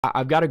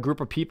I've got a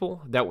group of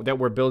people that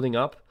we're building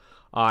up.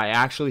 I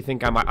actually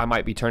think I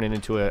might be turning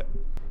into a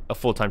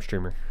full-time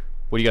streamer.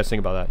 What do you guys think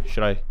about that?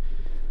 Should I?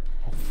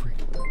 Oh freak!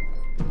 Wait,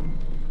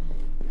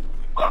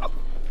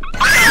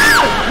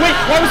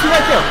 why was he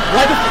right there?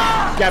 Why the?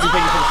 Gabby,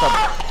 thank you for the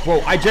sub.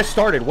 Bro, I just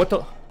started. What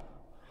the?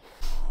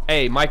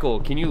 Hey, Michael,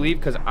 can you leave?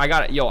 Cause I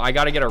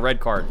gotta get a red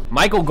card.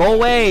 Michael, go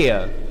away.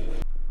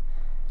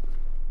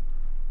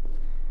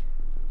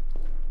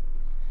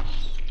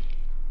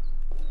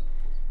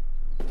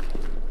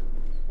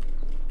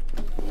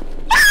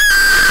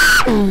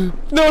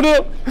 No, no,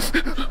 don't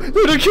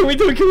kill me,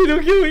 don't kill me,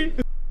 don't kill me.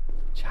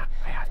 Chat,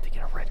 I have to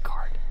get a red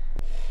card.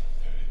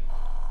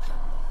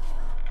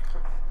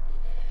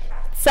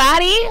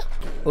 Sadie?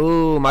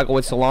 Ooh, Michael,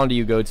 what salon do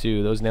you go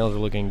to? Those nails are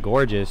looking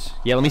gorgeous.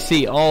 Yeah, let me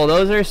see. Oh,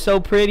 those are so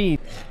pretty.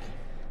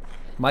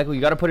 Michael,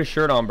 you gotta put a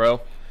shirt on,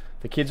 bro.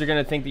 The kids are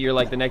gonna think that you're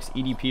like the next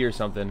EDP or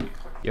something.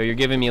 Yo, you're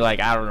giving me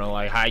like, I don't know,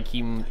 like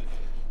high-key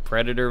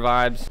Predator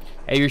vibes.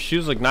 Hey, your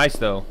shoes look nice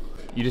though.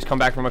 You just come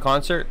back from a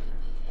concert?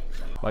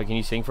 Mike, can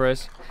you sing for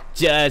us?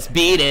 Just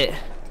beat it.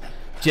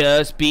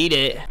 Just beat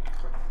it.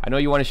 I know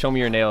you want to show me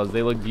your nails.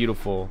 They look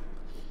beautiful.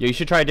 Yo, you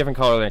should try a different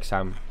color next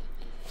time.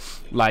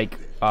 Like,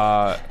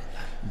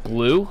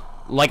 blue?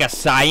 Like a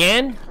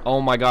cyan? Oh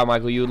my god,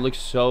 Michael, you would look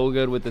so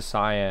good with the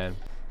cyan.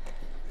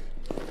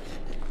 Oh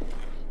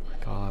my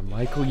god,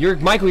 Michael,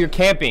 you're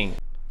camping.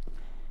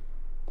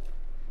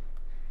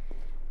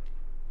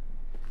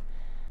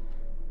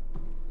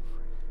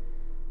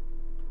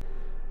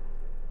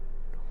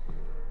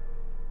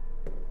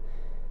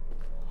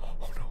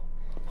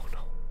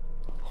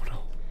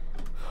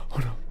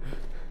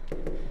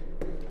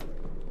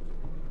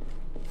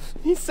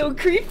 He's so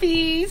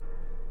creepy.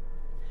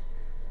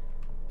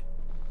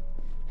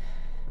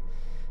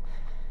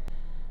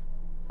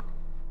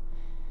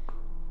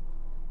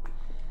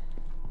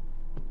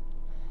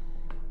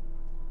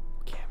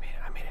 Okay,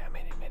 I made it.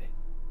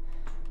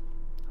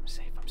 I'm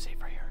safe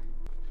right here.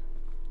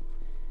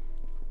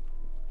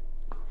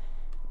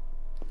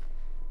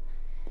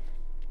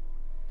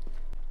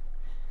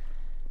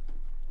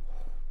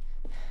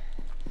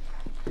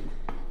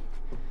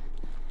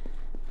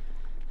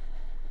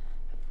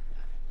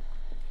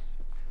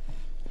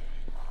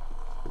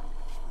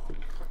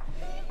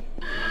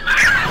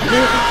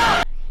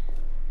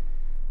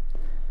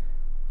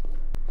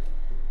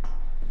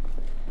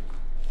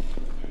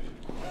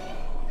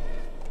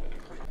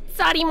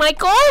 Sorry,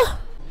 Michael. I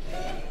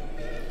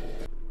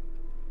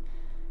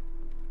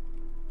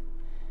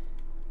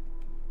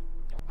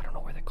don't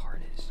know where the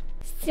card is.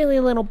 Silly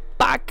little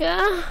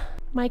Baka.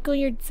 Michael,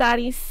 you're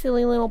Zaddy's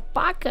silly little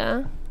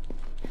Baka.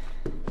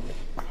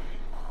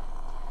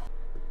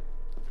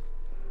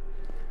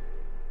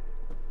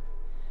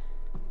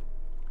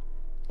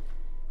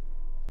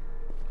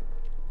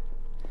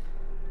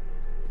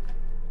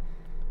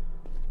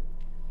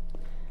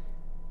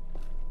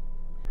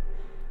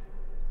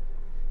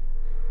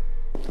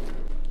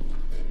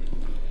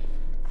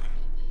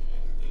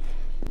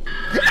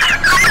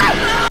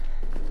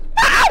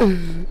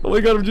 Oh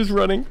my god, I'm just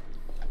running.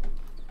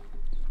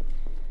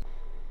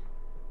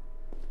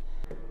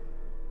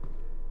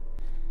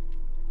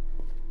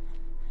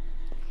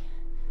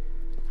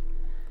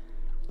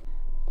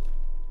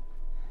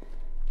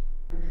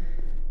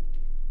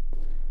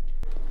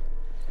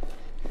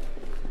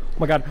 Oh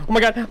my god, oh my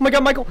god, oh my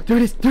god, Michael! There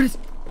it is, there it is!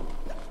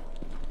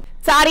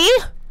 Zaddy,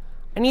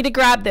 I need to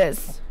grab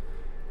this.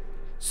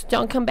 So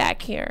don't come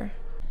back here.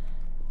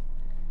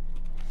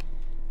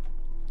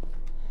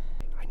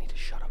 I need to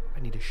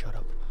shut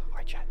up.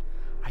 Alright, chat.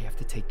 I have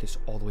to take this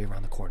all the way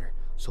around the corner.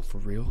 So for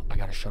real, I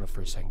gotta shut up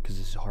for a second because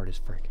this is hard as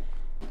frick.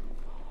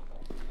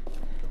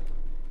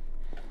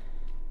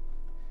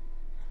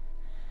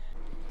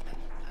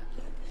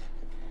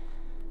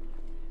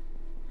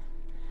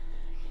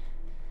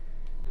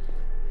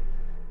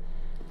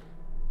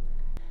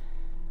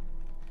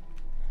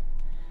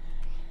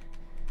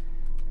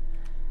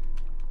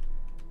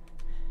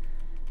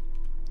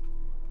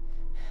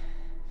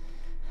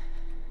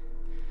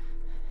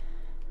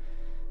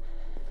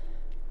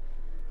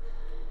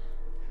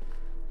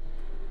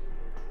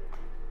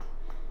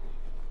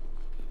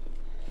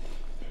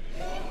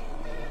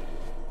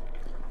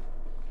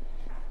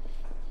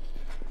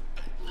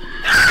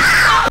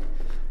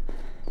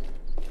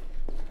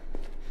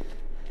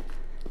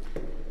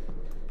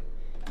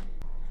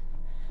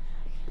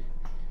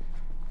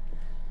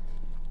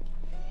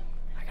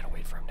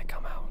 For him to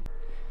come out.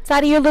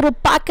 Zaddy, your little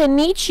Baka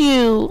needs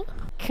you.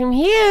 Come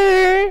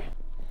here.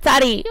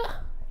 Zaddy,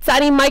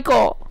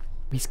 Michael.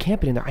 He's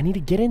camping in there. I need to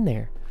get in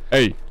there.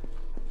 Hey.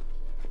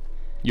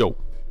 Yo,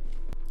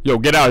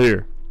 get out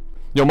here.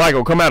 Yo,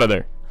 Michael, come out of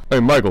there. Hey,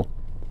 Michael.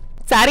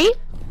 Zaddy,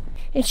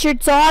 it's your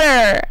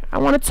daughter. I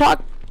want to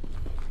talk.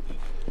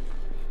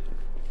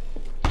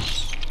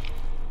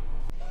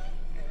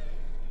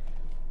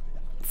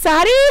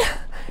 Zaddy,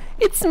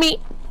 it's me.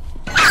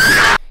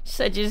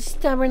 Such a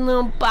stubborn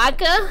little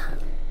Baka.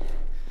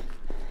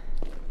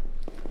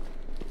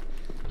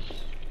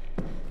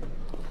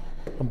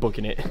 I'm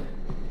booking it.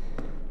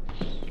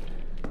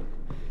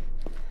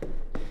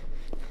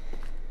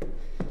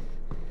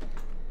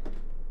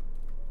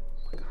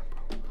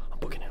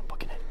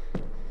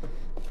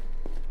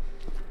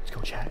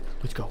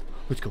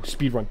 Let's go.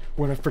 Speed run.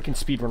 We're on a freaking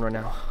speed run right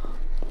now.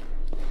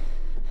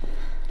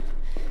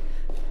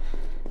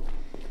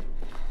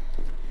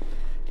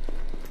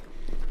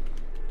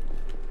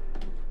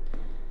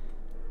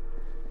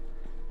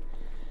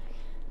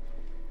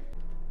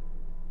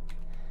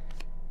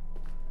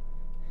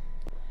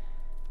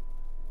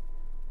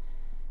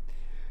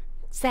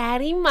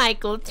 Daddy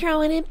Michael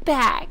throwing it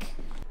back.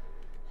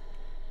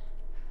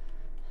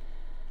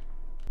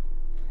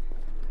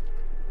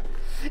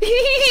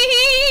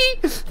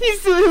 You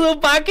silly little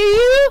Baka,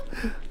 you!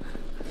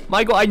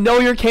 Michael, I know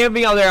you're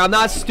camping out there. I'm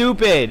not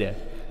stupid.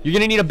 You're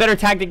gonna need a better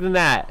tactic than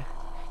that.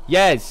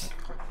 Yes.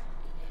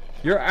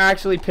 You're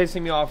actually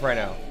pissing me off right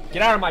now.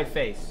 Get out of my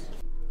face.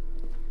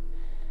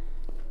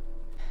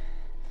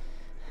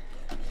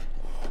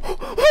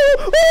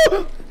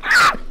 No.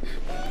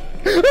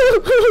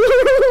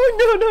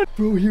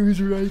 Bro, he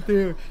was right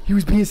there. He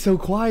was being so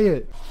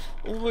quiet.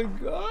 Oh my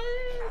god.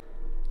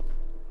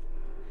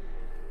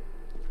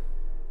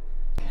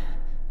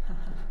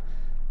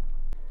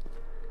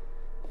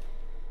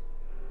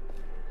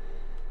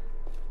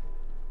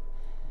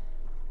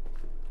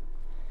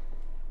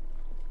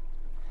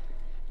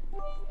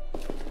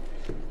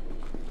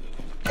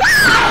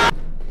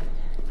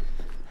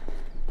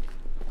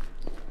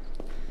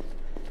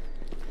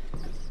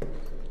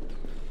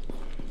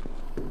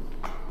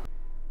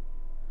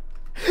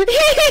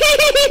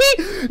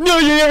 No,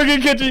 you're never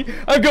gonna catch me.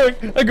 I'm going.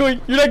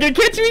 You're not gonna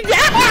catch me.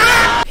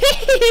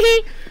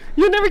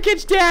 You'll never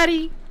catch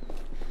Daddy.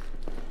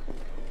 Oh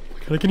my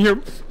god, I can hear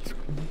him.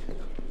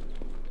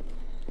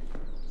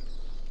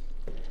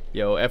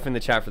 Yo, F in the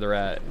chat for the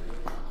rat.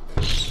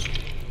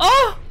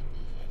 Oh!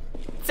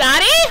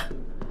 Daddy?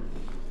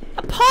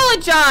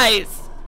 Apologize!